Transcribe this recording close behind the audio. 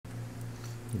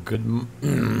Good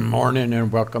morning and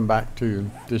welcome back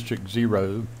to District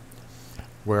Zero,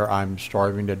 where I'm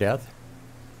starving to death.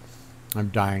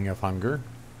 I'm dying of hunger,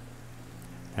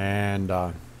 and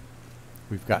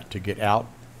we've got to get out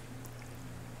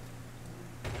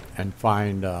and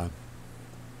find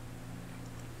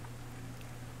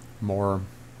more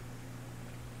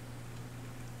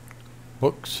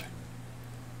books,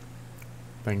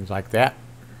 things like that.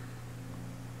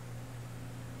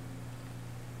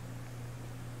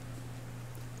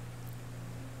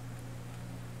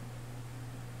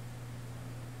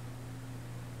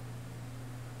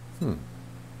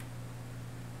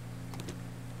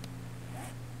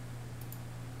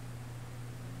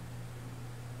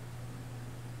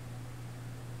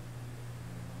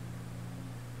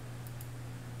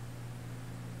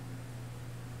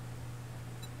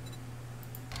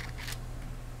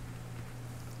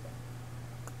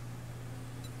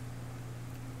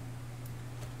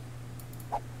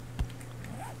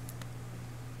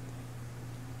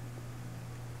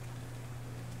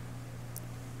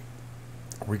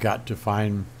 We got to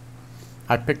find.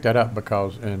 I picked that up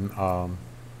because in the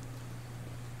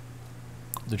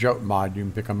joke mod you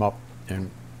can pick them up and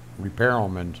repair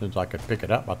them, and since I could pick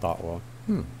it up, I thought, well,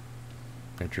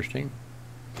 interesting.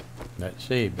 Let's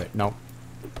see, but nope,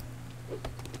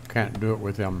 can't do it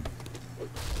with them.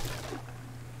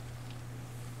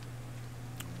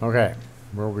 Okay,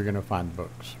 where are we gonna find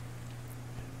books?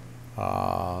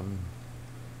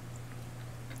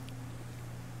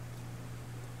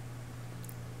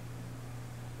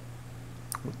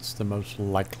 What's the most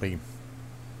likely?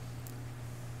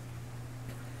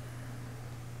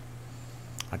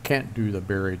 I can't do the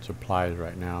buried supplies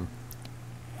right now.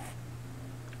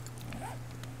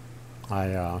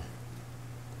 I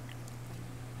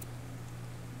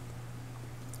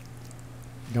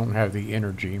don't have the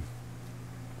energy.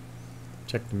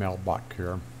 Check the mailbox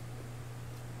here.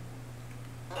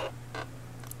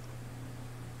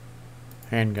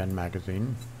 Handgun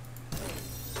magazine.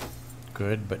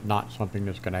 Good, but not something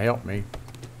that's going to help me.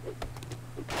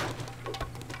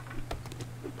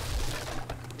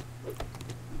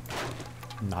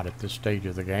 Not at this stage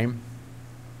of the game.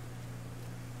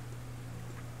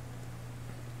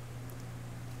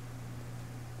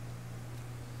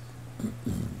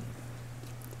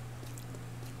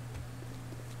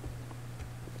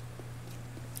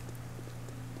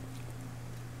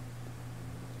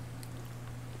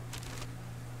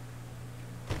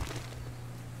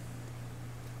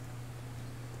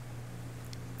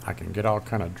 I can get all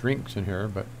kind of drinks in here,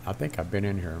 but I think I've been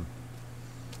in here.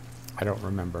 I don't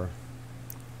remember.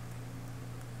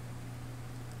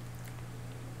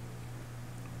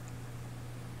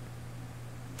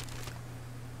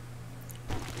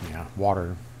 Yeah,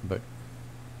 water, but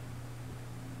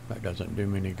that doesn't do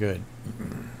me any good.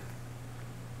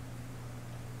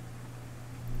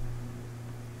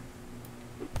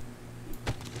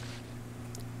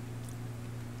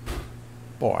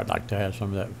 Boy, I'd like to have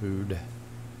some of that food.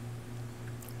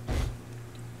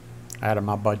 Out of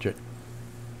my budget.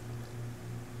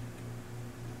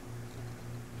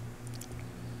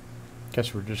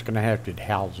 Guess we're just gonna have to get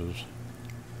houses.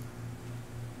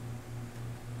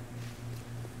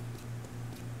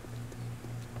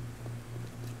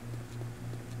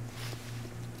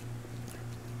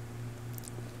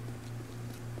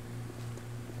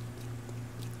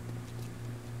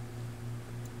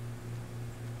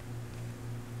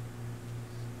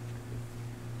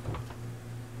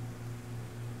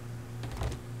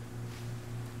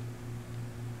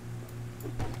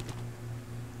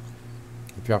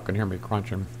 If y'all can hear me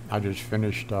crunching, I just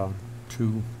finished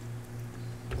 2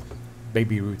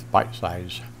 Baby Ruth bite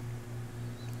size.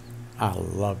 I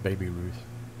love Baby Ruth.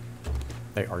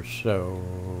 They are so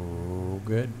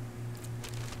good.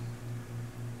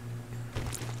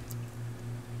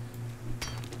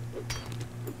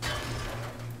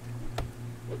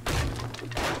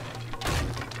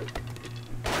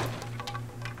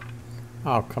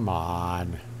 Oh, come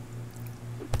on.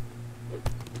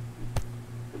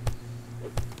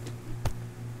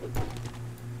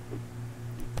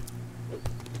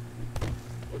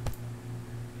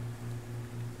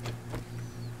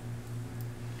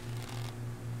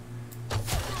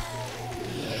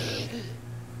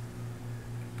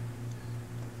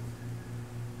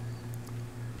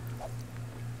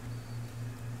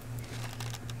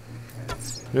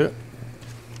 Yeah.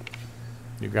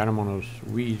 You got him on those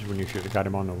weeds when you should have got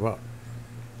him on the what?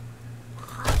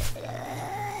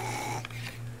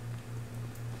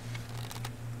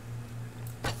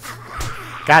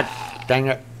 God dang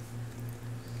it.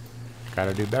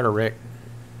 Gotta do better, Rick.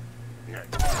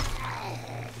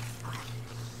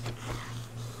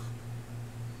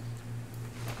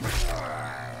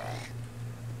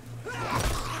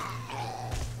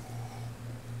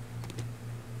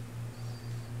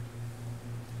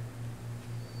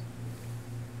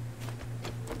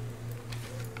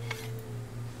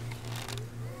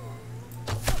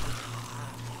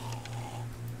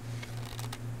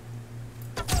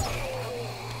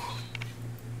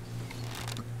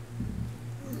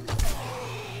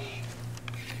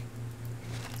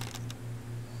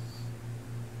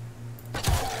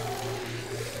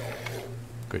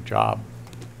 Good job.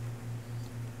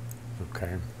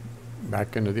 Okay,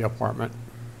 back into the apartment.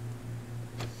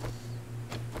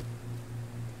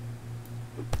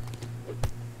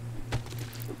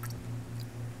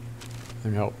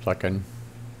 It helps I can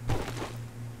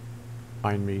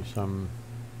find me some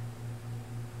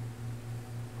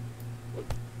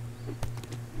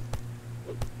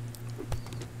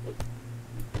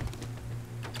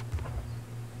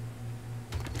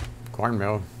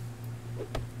cornmeal.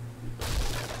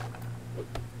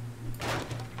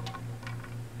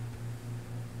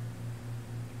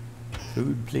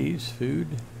 Food, please, food.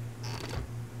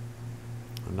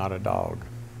 I'm not a dog.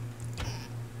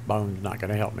 Bone's not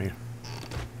going to help me.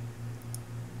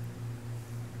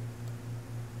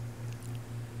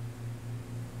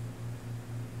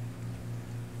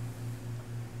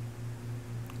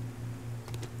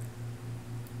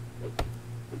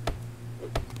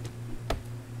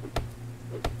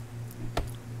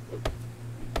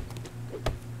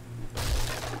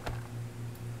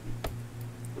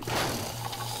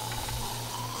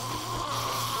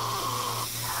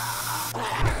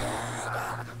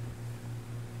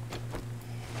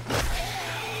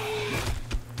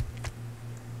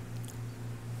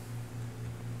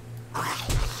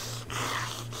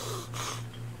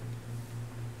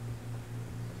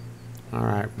 All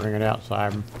right, bring it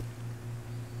outside.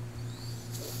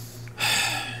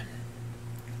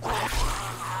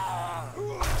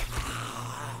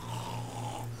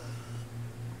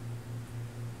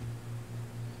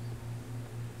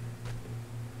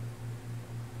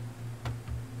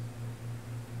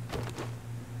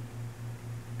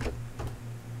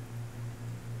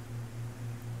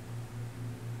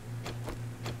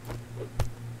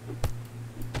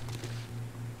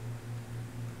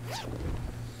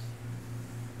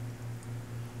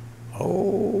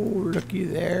 Oh, looky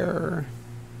there.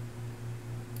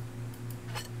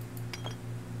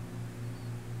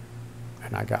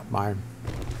 And I got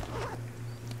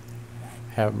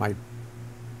have my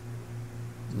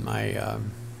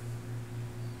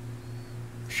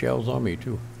shells on me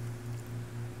too.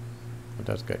 But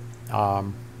that's good.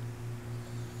 Where'd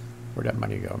that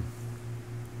money go?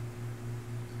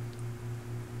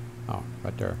 Oh,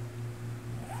 right there.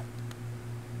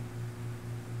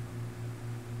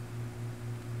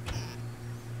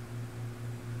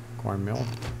 Cornmeal.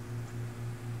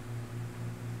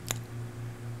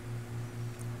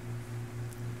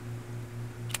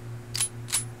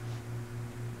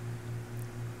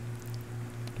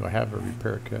 Do I have a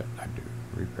repair kit? I do.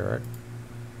 Repair it.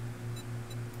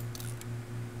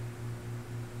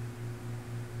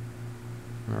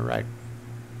 All right.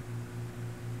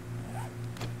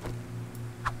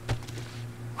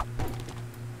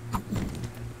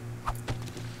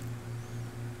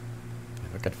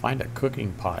 If I could find a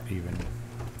cooking pot even.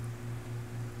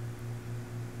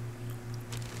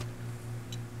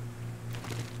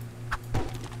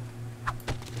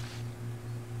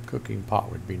 Cooking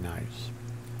pot would be nice.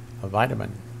 A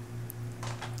vitamin.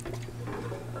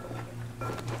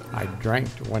 I drank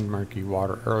one murky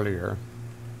water earlier.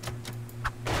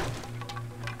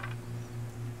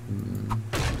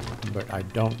 But I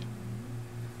don't.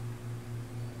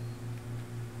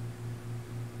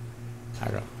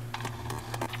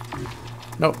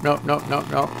 Nope, nope, nope, nope,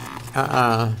 nope.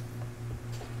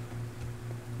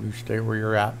 You stay where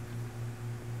you're at.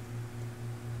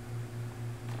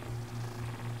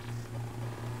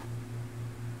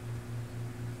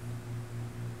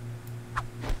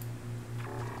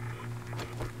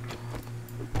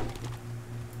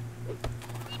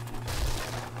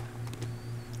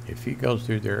 If he goes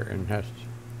through there and has...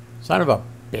 Son of a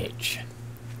bitch.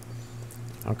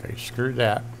 Okay, screw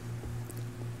that.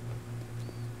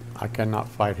 I cannot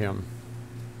fight him.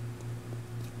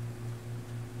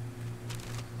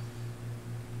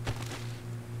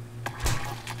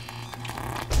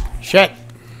 Shit!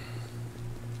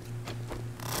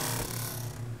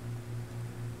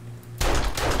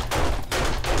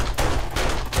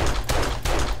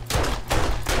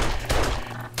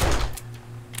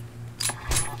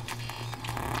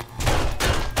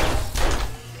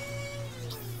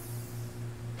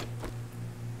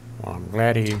 Well, I'm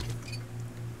glad he...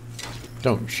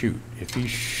 Don't shoot. If he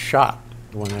shot,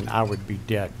 well, then I would be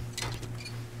dead.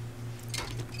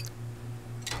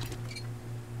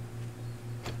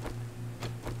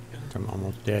 I'm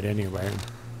almost dead anyway.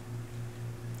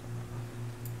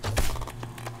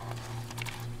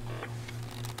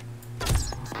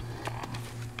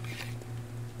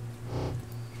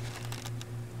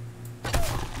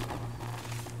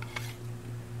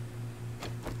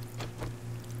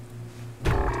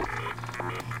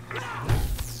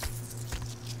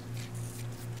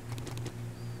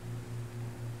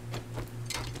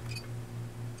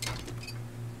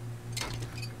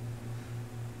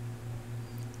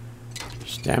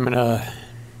 Stamina.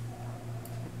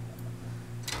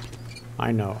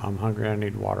 I know, I'm hungry, I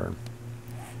need water.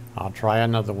 I'll try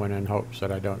another one in hopes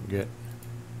that I don't get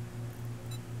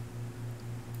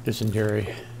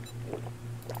dysentery.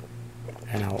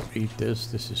 And I'll eat this.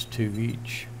 This is 2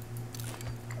 each.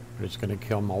 But it's going to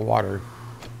kill my water.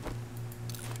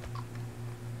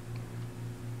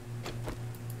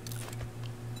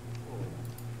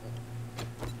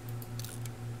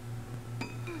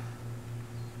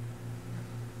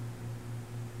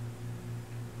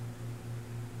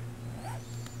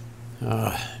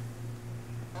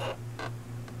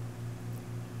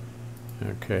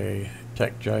 Okay,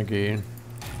 Tech Junkie.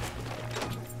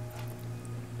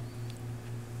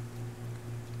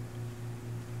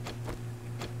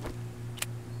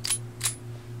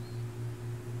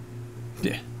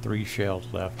 Yeah, 3 shells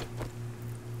left.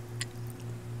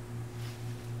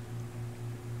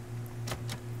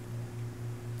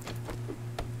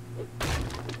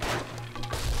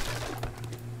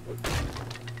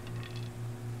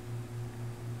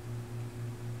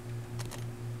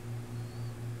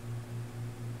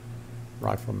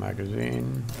 Rifle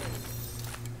magazine.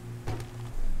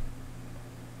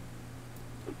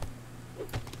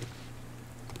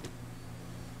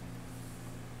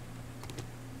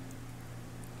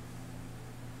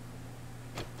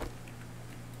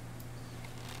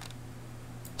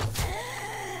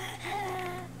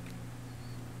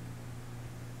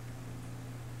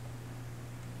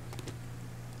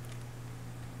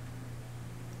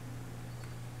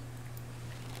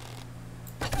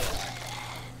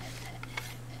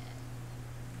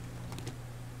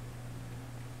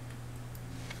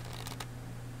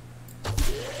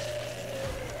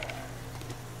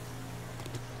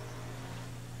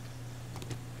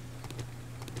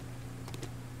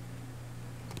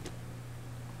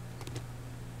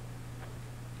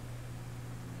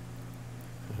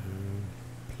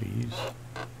 Please,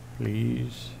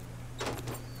 please,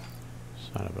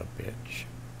 son of a bitch.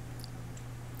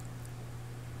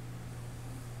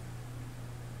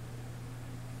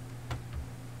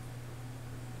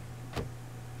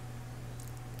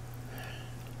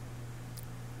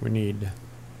 We need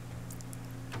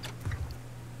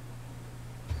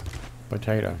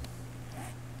potato.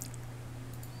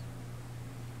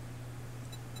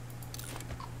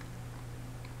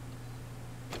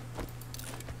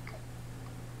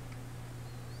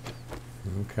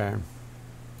 Okay.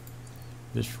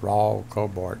 This raw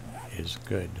cobalt is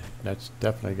good. That's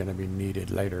definitely going to be needed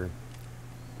later.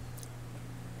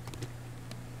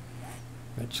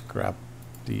 Let's scrap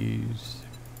these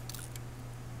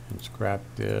and scrap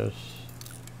this.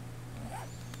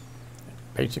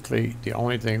 Basically, the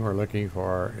only thing we're looking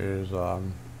for is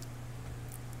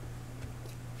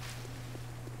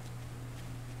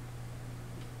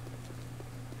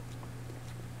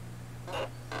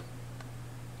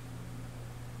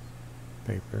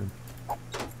paper.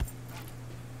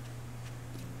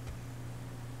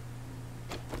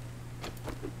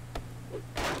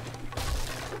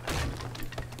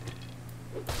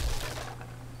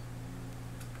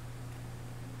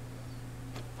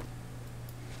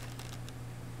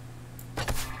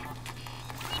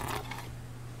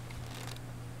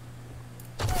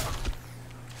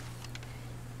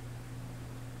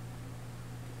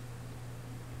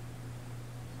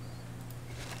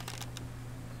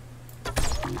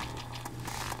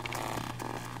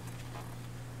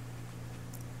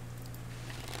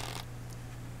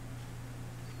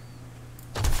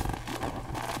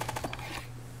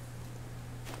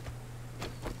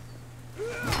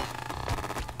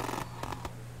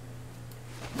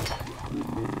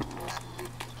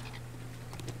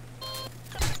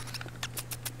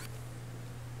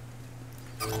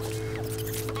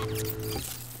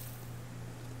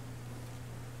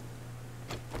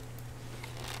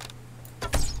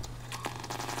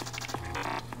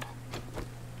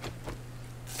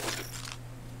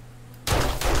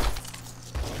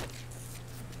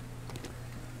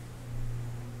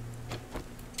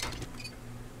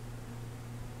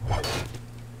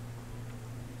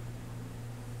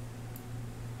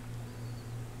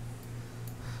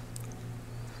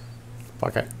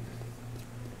 Fuck it.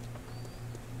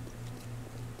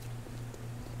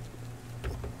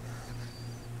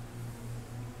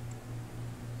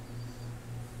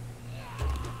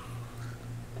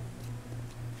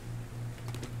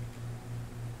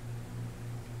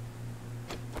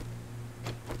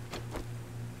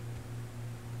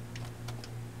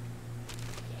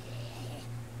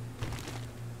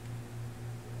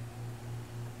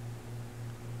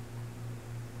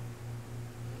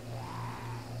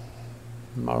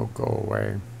 Mo, go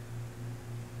away.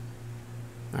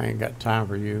 I ain't got time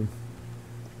for you.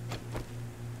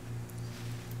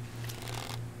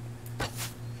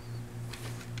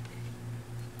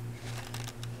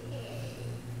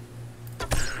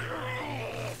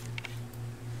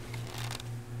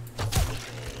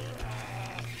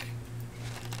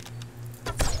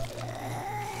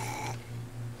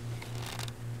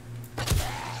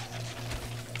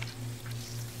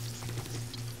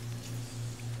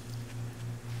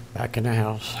 Back in the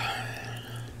house.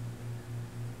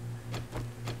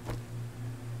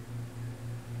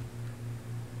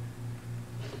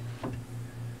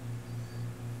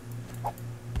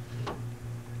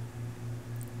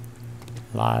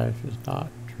 Life is not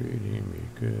treating me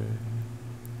good.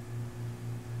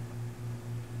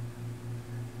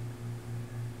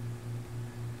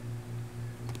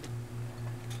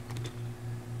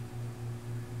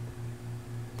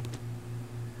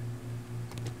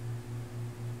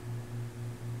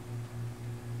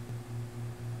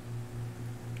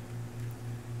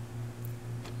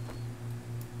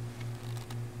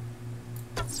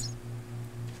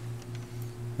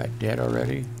 That dead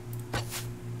already?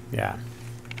 Yeah.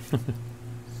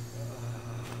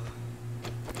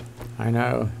 I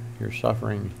know, you're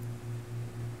suffering.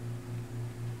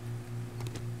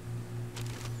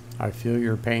 I feel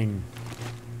your pain.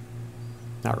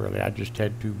 Not really, I just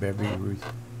had two Baby Ruth.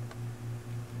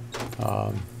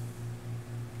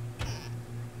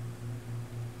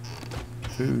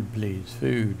 Food, please,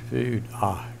 food, food.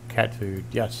 Ah, cat food,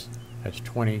 yes, that's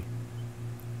 20.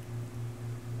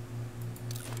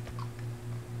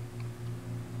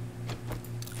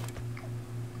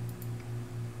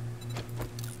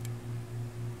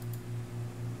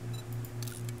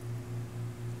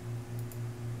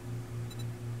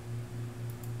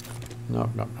 No,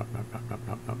 no, no, no, no, no,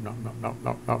 no, no, no, no, no,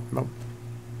 no, no, no.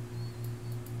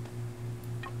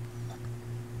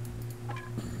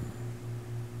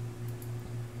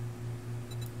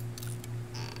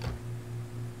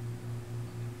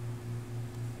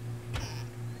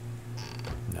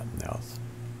 Nothing else.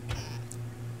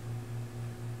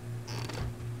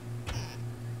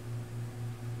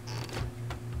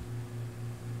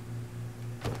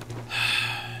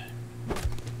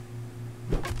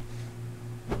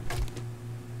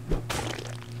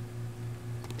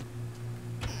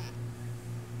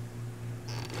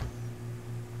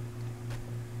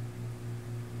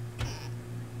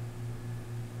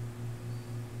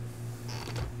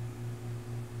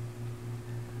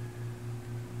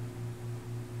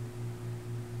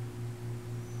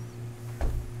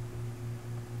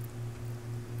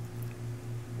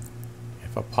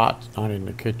 If a pot's not in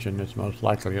the kitchen, it's most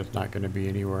likely it's not going to be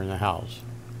anywhere in the house.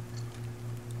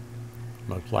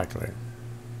 Most likely.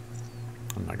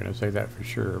 I'm not going to say that for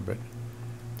sure, but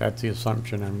that's the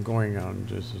assumption I'm going on.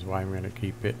 This is why I'm going to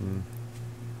keep hitting.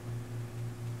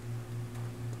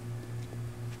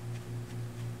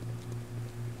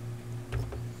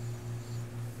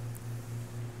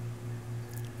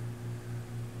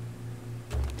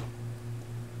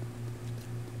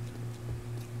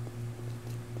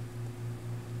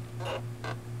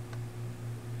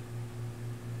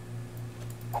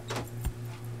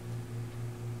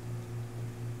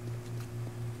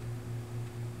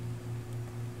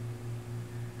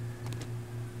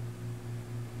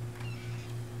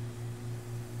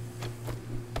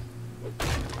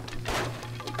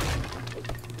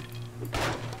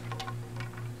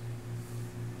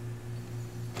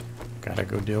 Gotta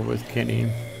go deal with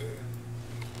Kenny.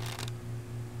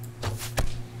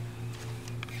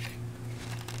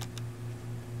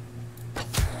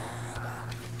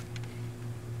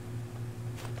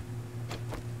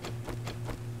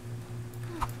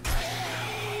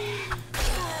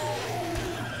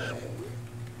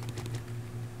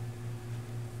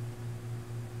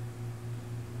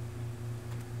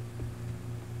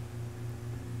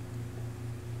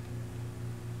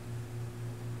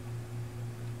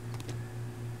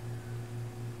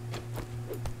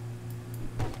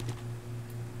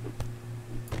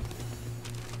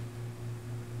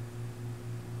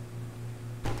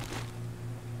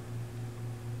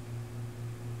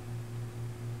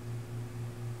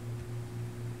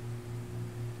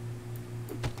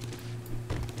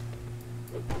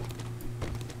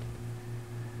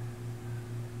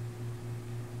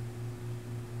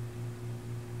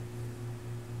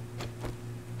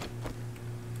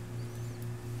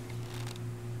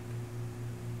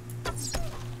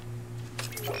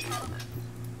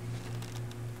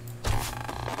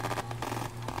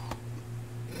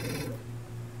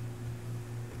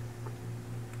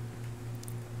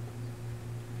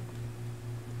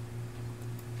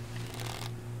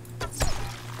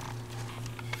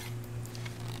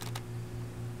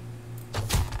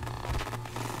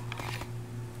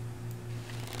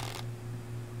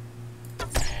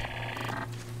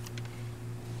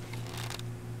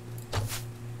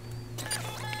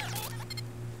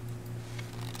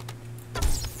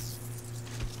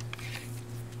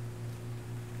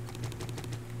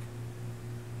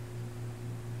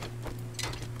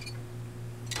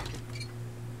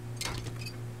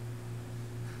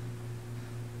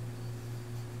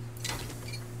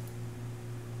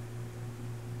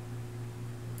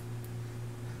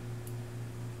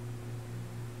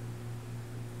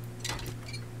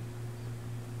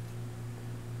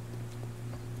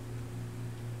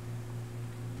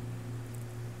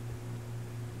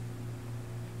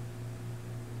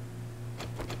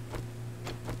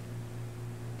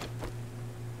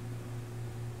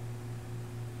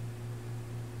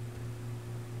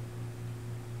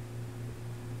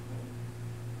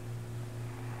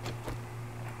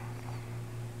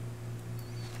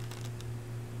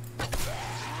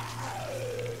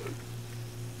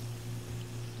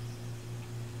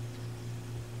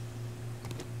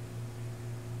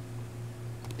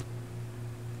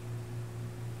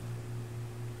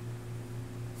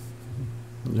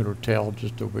 Little tail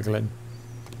just a wiggling.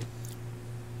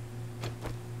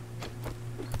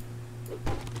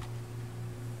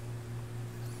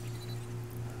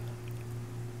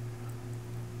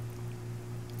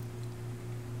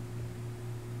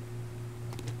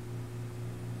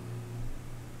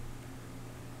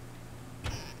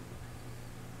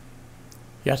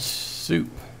 Yes, soup.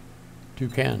 2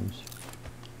 cans.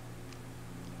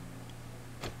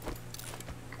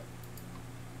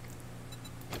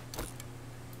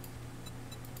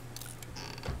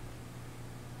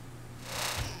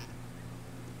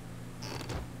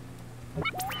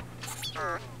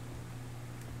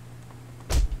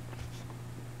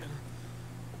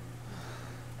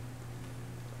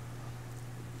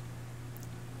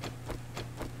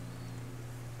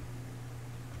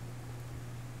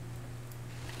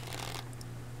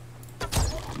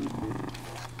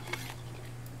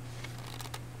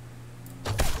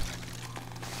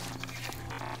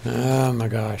 Oh my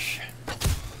gosh.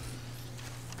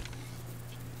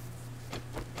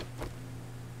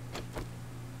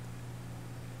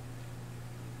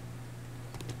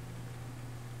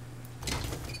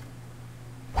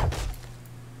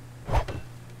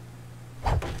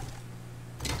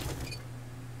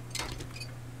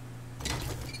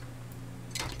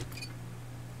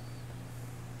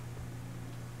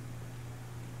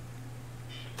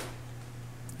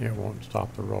 It won't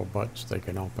stop the robots, they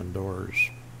can open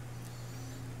doors.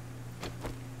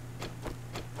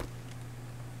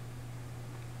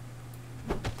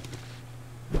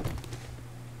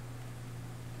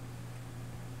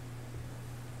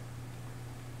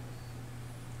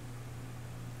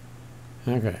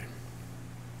 Okay.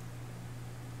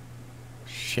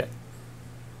 Shit.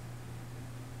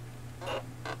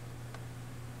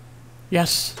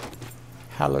 Yes.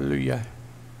 Hallelujah.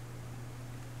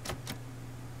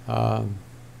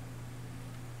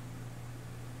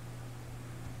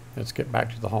 Let's get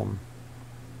back to the home.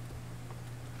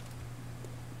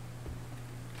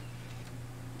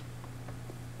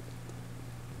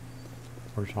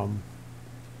 Where's home?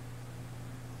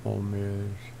 Home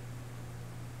is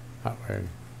that way.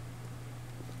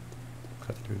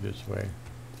 Cut through this way.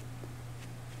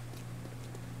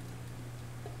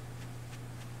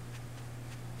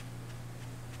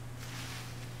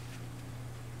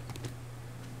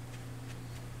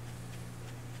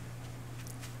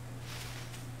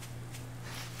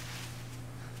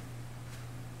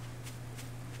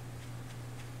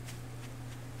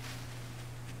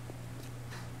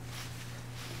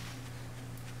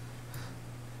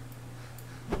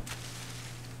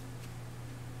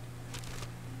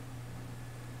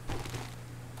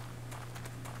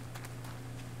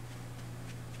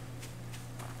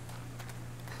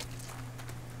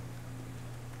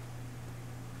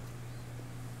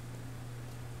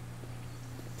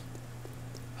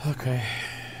 Okay.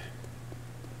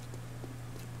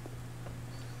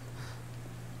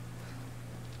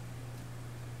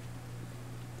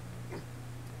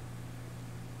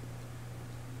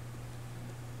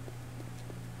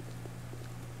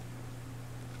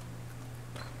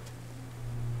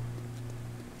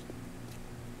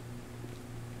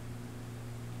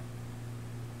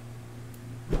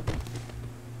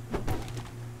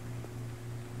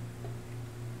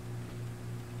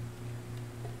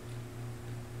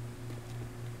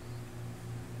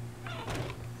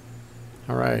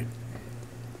 All right.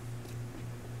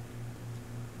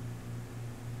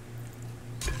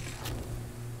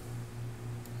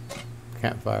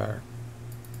 Campfire.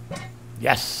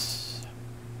 Yes.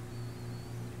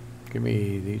 Give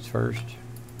me these first.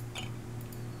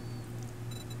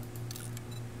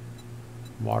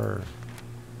 Water.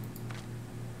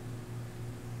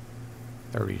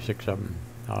 36 of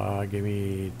them. Give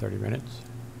me 30 minutes.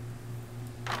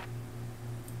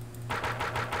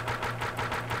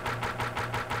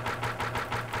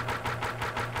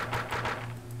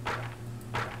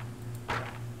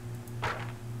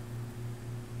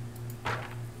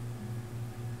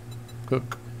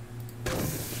 Cook.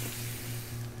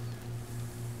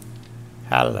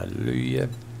 Hallelujah.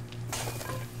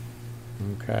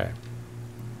 Okay.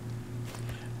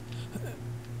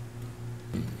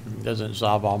 Doesn't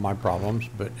solve all my problems,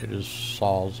 but it just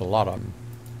solves a lot of them.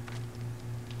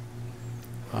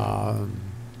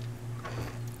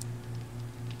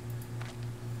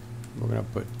 We're going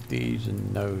to put these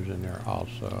and those in there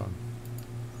also.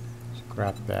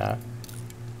 Scrap that.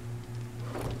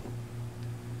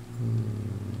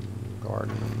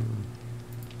 Garden.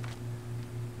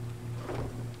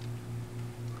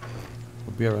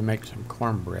 We'll be able to make some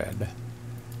cornbread.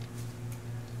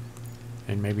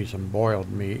 And maybe some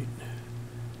boiled meat.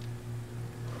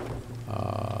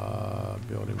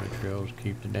 Building materials,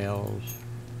 keep the nails.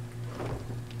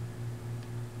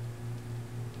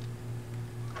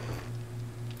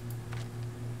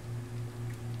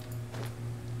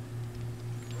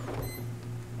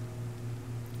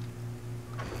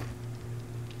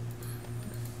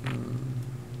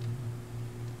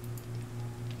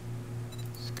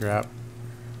 Scrap.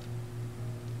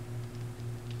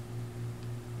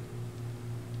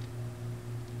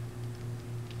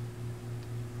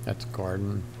 That's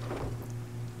garden.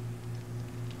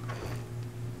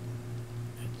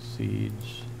 It's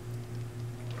seeds.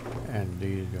 And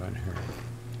these go in here.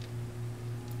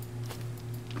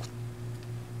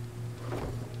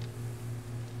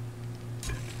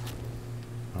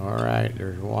 All right,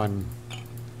 there's one.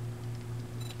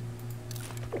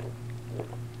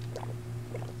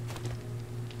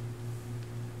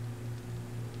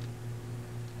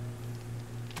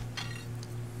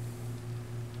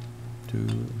 Two.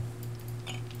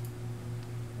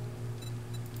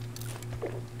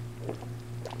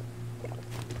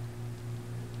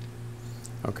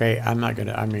 Okay, I'm not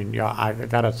gonna, I mean, y'all, I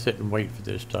gotta sit and wait for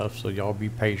this stuff, so y'all be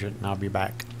patient and I'll be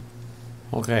back.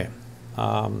 Okay.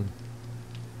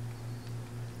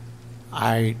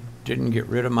 I didn't get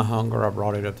rid of my hunger. I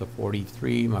brought it up to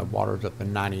 43. My water's up to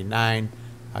 99.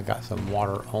 I got some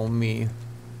water on me.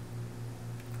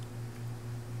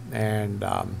 And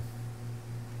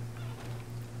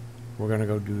we're gonna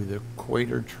go do the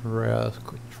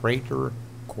Trader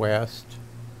Quest.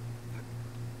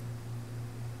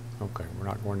 Okay, we're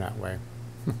not going that way.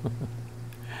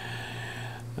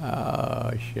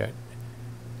 Oh, shit.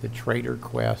 The Trader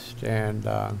Quest, and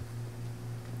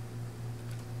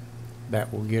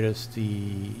that will get us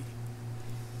the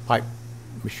pipe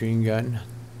machine gun.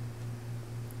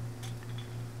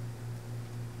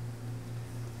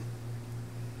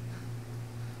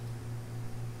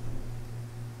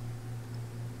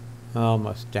 Oh,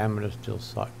 my stamina still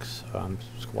sucks. I'm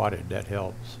squatted, that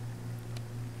helps.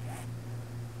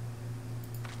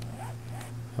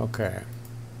 Okay.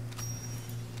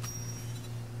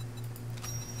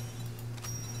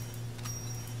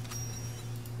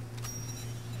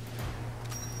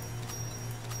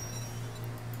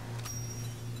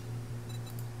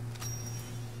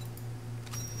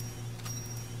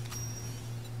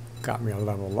 Got me a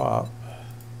level up.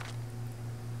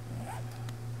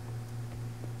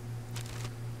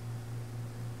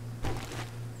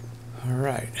 All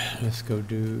right, let's go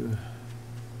do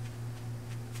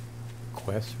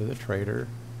quest for the trader.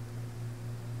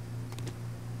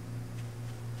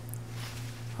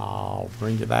 I'll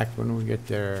bring you back when we get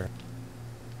there.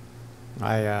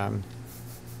 I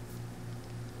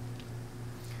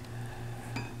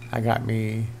got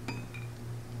me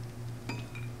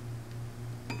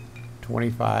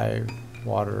 25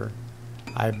 water.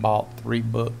 I bought 3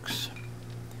 books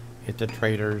at the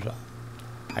traders.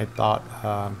 I thought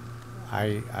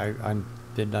I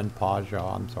didn't unpause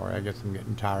y'all. I'm sorry. I guess I'm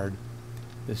getting tired.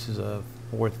 This is a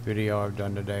 4th video I've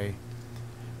done today.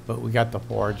 But we got the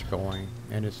forge going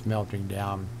and it's melting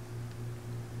down.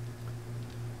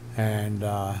 And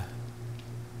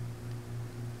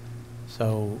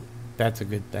so that's a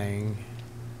good thing.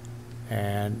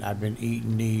 And I've been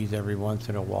eating these every once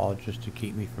in a while just to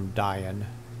keep me from dying.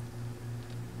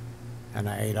 And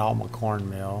I ate all my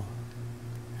cornmeal.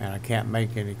 And I can't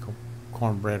make any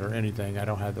cornbread or anything. I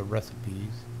don't have the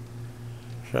recipes.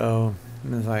 So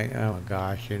it's like, oh my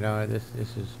gosh, you know, this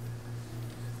is,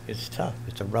 it's tough.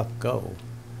 It's a rough go.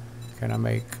 Can I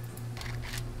make?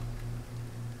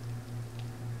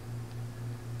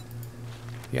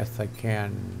 Yes, I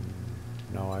can.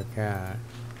 No, I can't.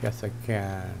 Yes, I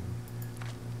can.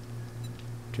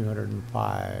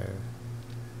 205.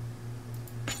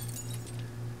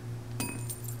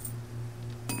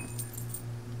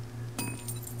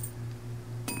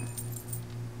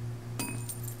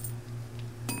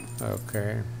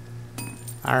 Okay.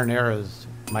 Iron arrows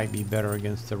might be better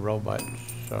against the robots,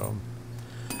 so.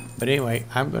 But anyway,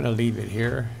 I'm going to leave it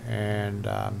here, and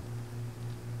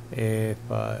if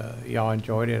y'all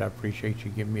enjoyed it, I appreciate you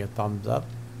giving me a thumbs up.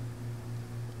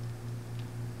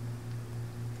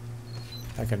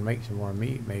 I can make some more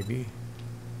meat, maybe.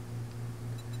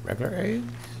 Regular eggs?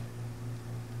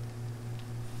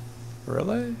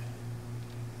 Really?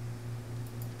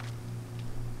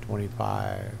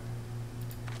 25.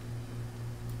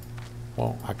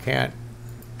 Well, I can't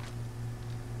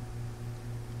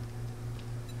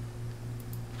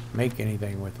make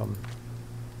anything with them.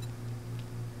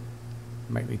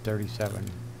 Might be 37.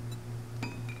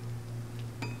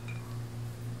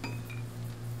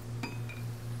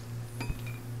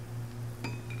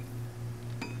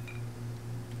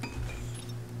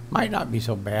 Might not be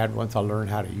so bad once I learn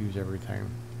how to use everything.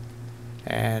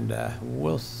 And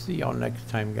we'll see y'all next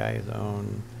time, guys,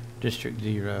 on District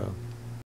Zero.